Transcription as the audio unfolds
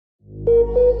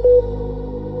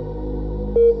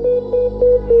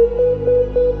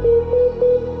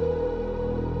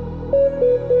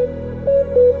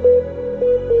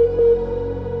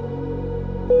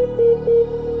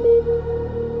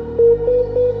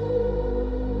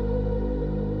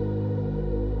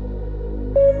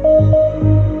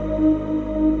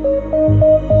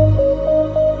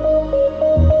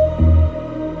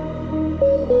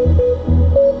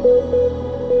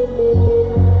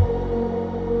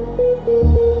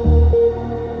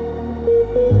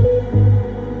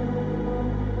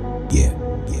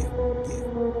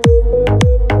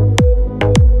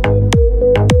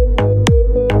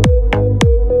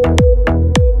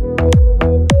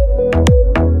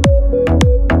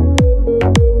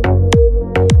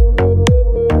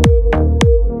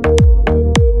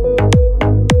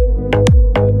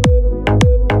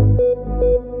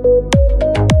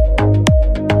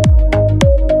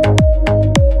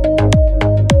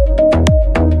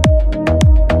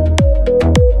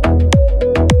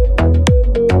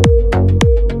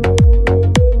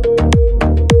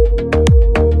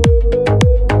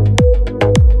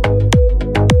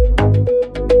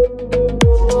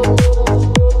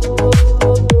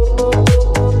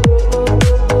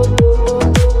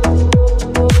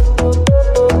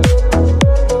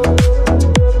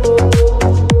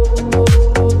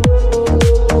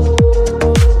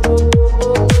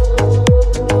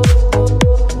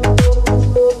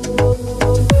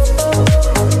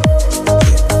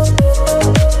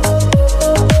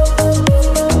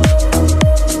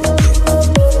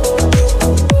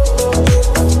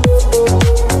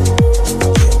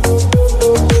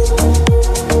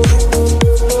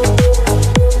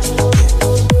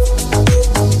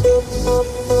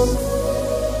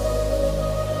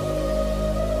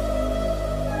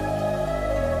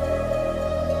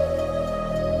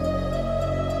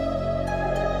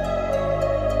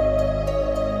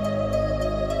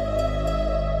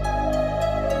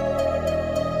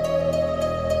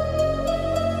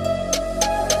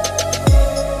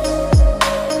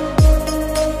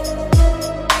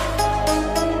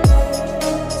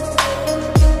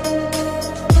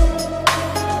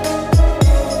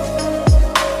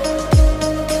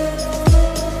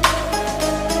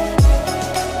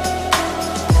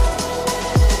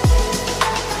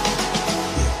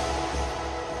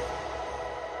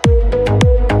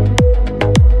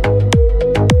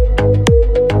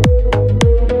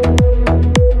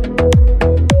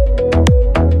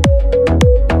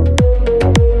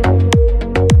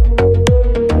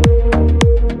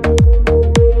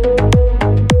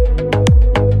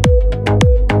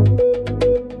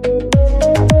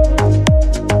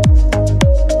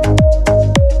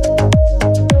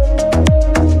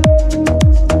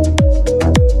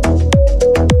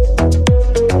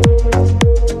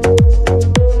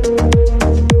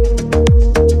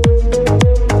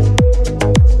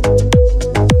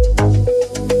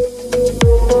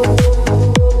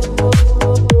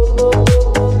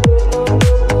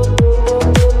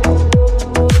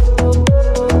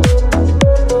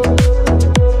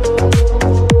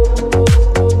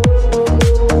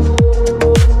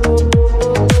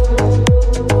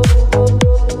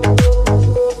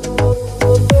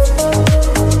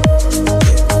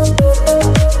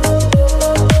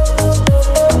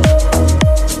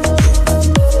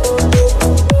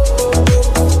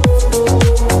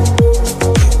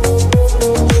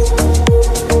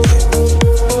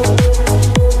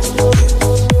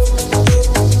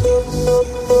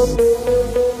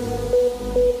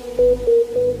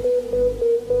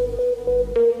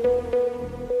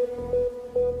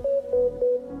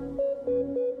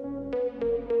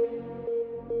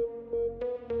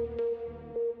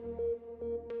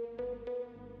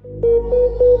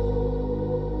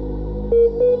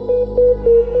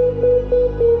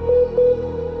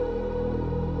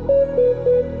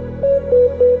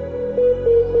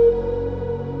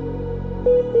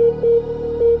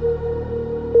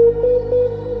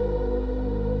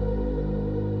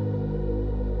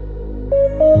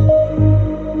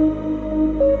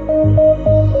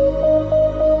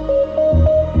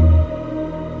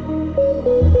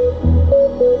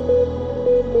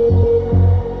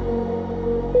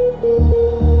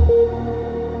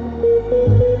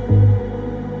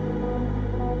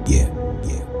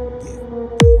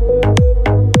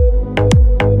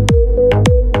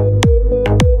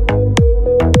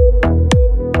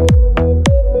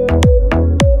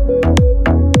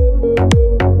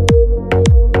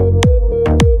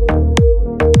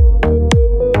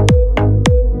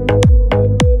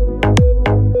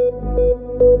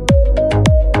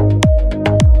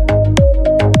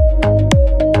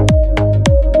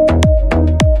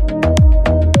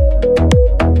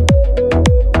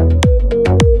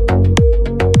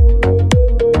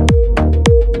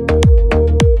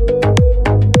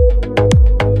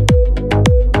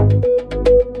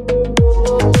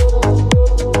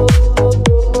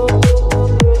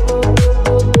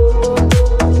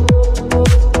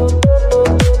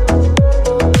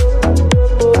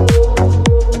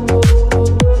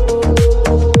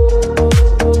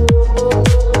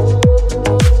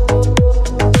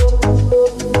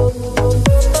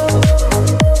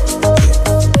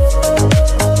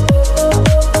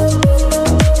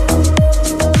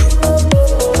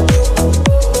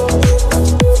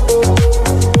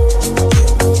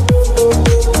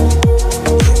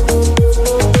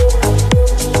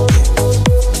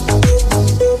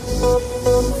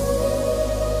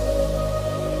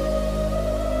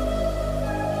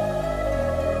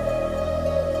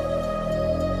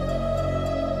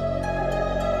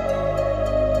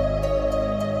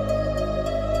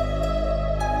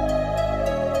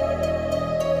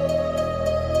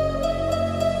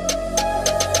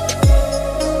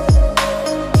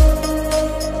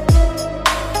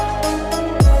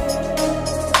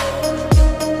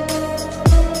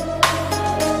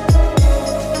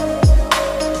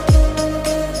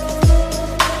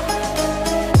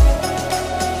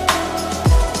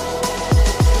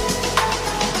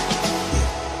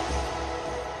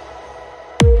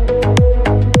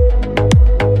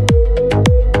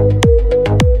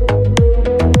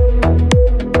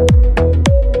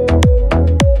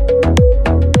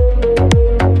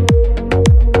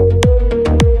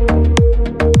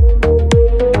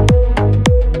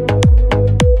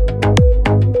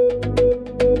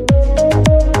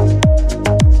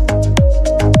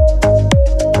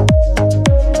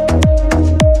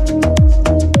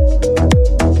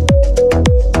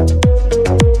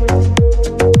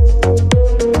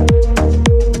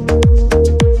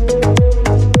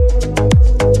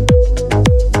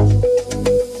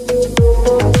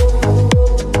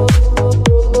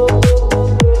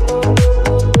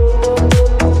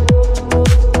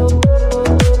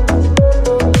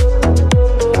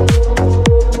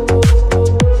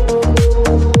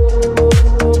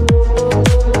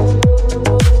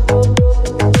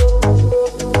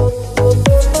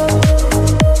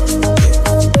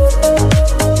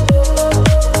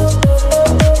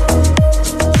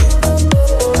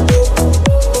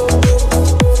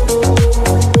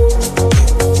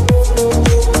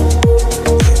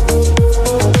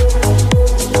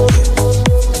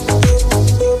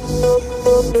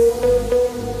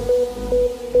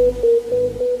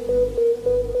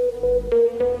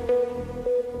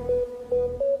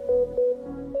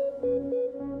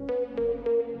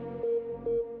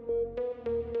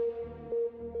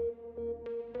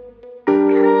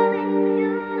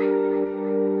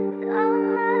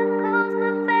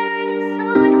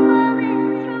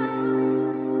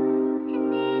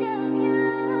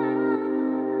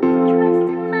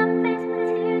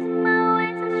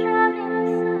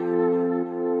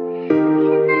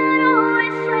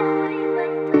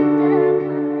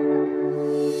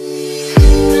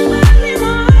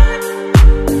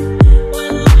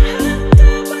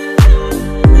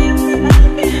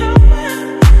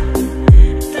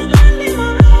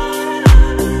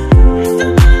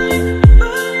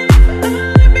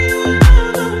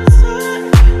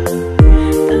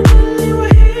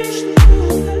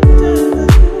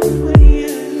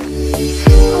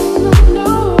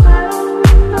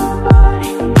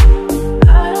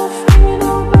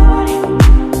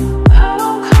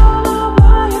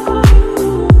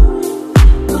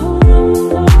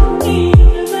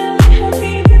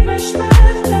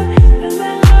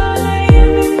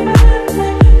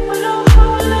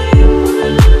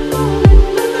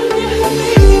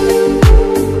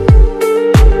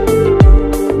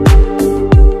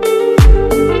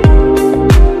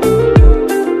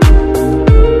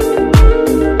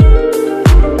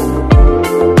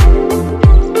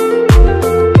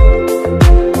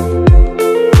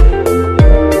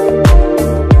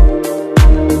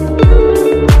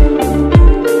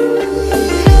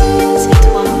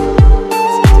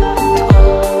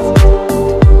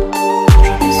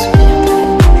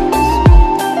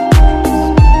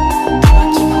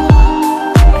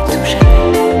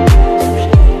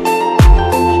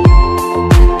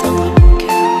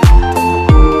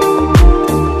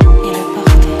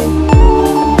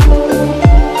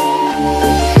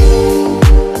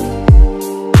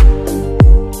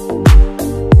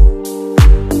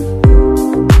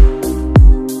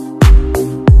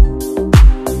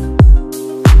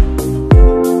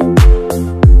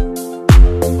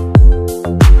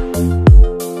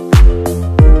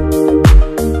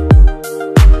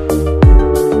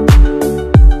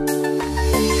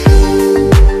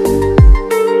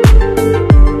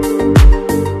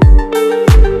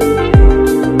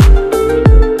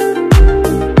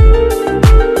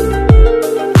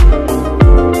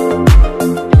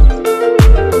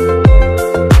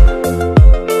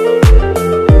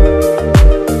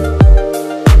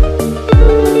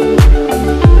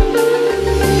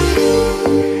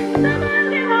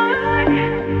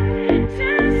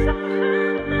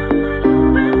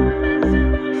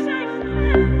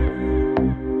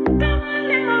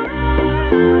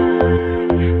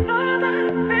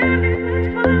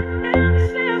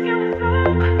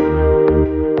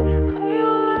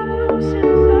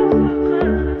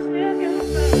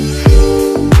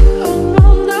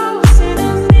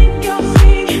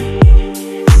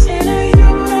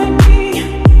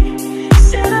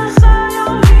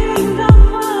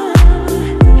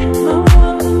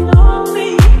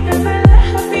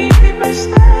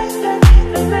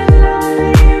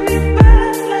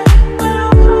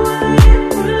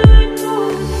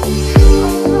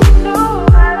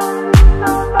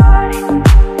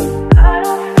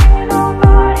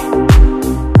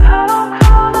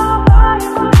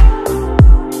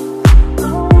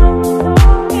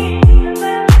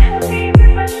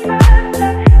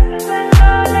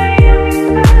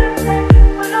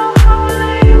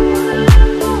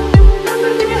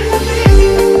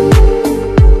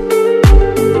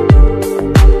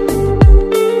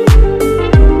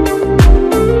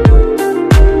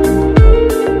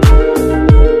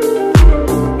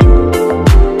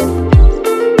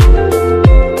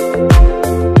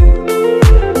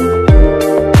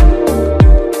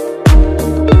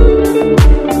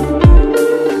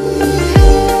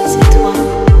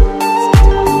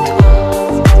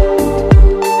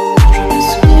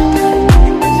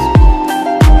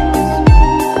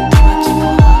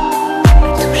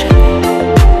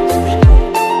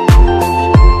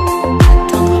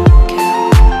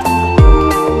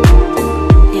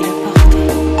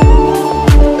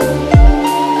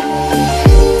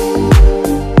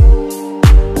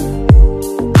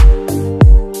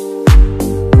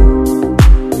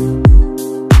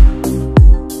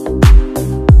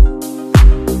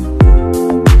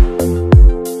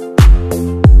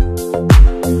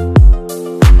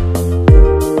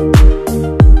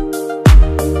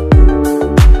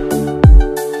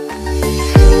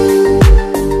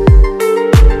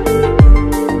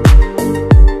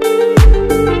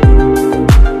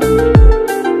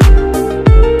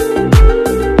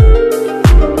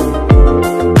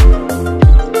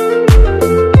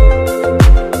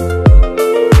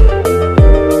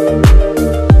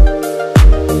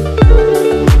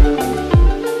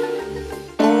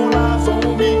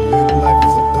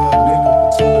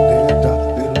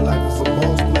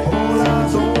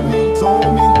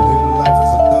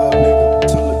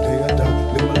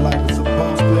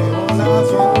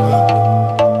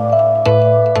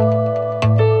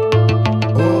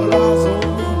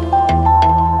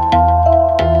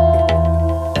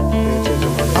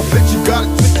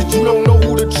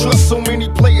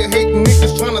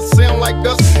like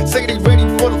us. Say they ready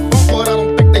for the funk, but I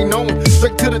don't think they know it.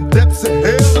 Straight to the depths of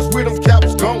hell is where them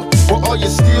cowards going. For all you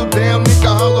still down,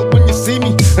 nigga, holler when you see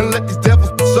me. And let these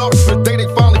devils be sorry for the day they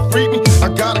finally free me. I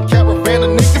got a caravan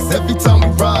of niggas every time we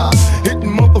ride,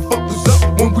 hitting motherfuckers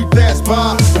up when we pass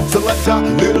by. Until I die,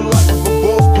 little life of a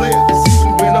boss player. Cause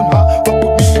even when I'm high, fuck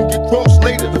with me and get crossed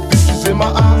later. The future's in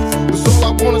my eyes, cause all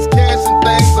I want is cash and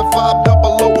things. I 5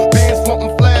 double low, bands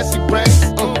wanting flashy rings.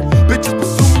 Bitches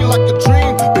pursue me like a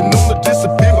dream, been known to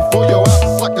disappear before your eyes.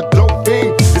 It's like a dope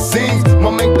thing. It seems my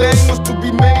main thing was to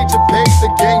be major, pay the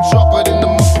game sharper than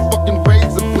the motherfucking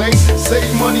razor blade.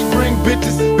 Save money, bring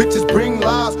bitches, bitches bring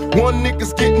lies. One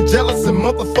nigga's getting jealous and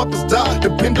motherfuckers die.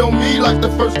 Depend on me like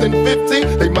the first and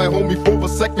 15. They might hold me for a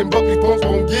second, but these phones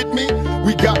won't get me.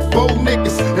 We got 4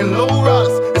 niggas and low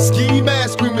riders and ski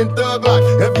masks screaming thug life.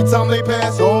 Every time they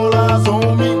pass, all eyes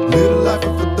on me. Live the life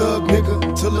of a thug nigga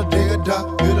until the day I die.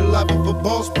 Live the life of a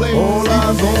boss player. All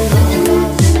eyes on me.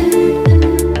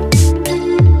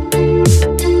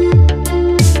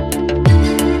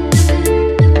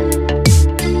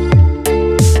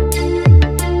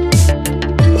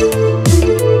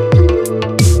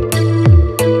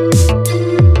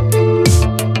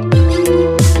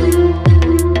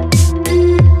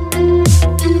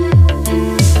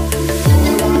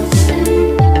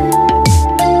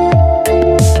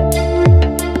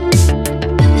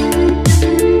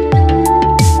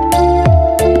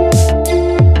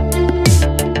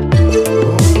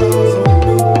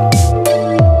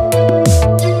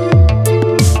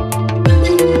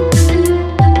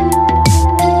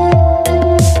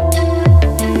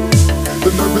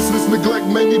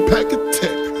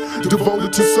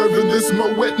 Devoted to serving this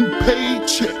moet and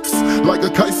paychecks. Like a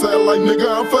kite satellite, nigga,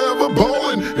 I'm forever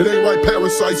ballin'. It ain't right,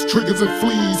 parasites, triggers, and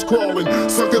fleas crawling.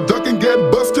 Sucker ducking, get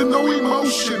busted, no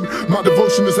emotion. My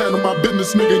devotion is handle my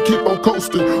business, nigga, and keep on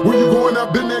coasting. Where you going?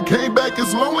 I've been there, came back,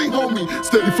 it's lonely, homie.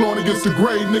 Steady flowing against the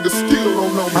grain, nigga, still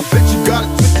don't know me. I bet you got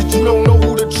it twisted, you don't know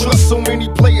who to trust. So many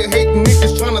player hating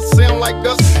niggas trying to sound like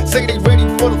us. Say they ready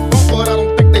for the funk, but I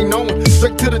don't think they know it.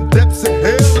 Straight to the depths of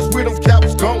hell is where them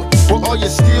cowards going. For all you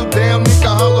still down, nigga,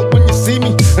 holler when you see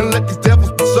me. And let these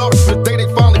devils be sorry for the day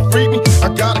they finally free me. I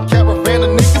got a caravan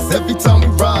of niggas every time we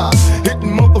ride,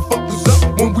 hitting motherfuckers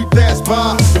up when we pass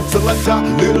by. Until I die,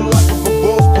 live the life of a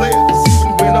boss player. Cause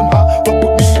even when I'm high, fuck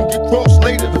with me and get crossed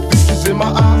later. The future's in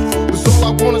my eyes, cause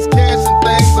all I want is cash and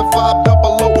things. I 5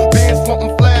 double low, bands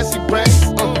wanting flashy rings.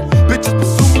 Bitches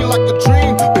pursue me like a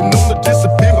dream, been known to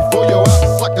disappear before your eyes.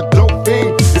 It's like a dope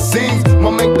thing. It seems my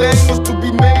main thing was to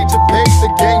be major, pay the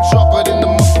game sharper than the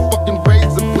motherfucking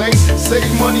razor blade.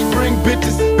 Save money, bring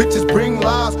bitches, bitches bring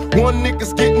lies. One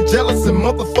nigga's getting jealous and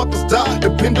motherfuckers die.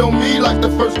 Depend on me like the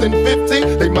first and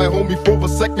 15. They might hold me for a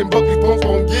second, but these phones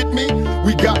won't get me.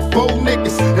 We got 4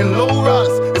 niggas and low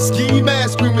riders and ski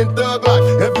masks screaming thug life.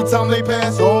 Every time they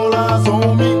pass, all eyes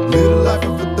on me. Live the life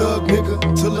of a thug nigga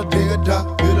until the day I die.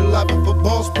 Live the life of a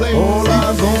boss player. All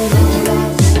eyes on me.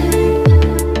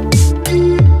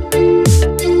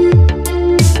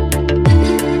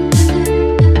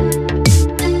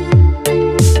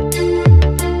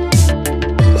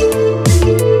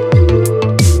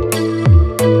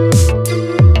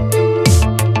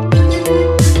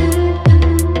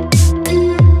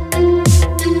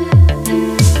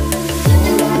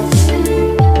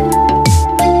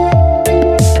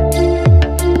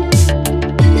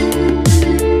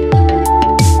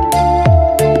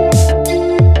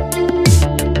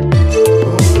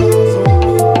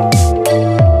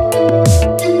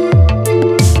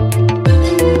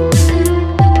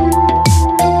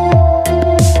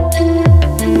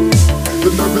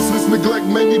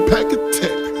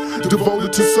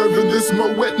 Devoted to serving this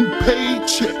moet and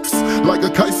paychecks. Like a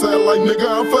kite satellite, nigga,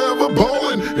 I'm forever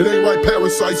ballin'. It ain't right,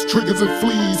 parasites, triggers, and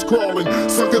fleas crawling.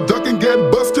 Sucker ducking, get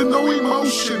busted, no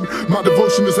emotion. My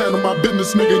devotion is handle my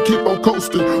business, nigga, and keep on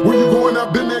coasting. Where you going?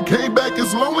 I've been there, came back,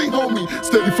 it's lonely, homie.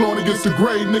 Steady flowing against the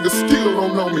grain, nigga, still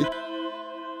don't know me.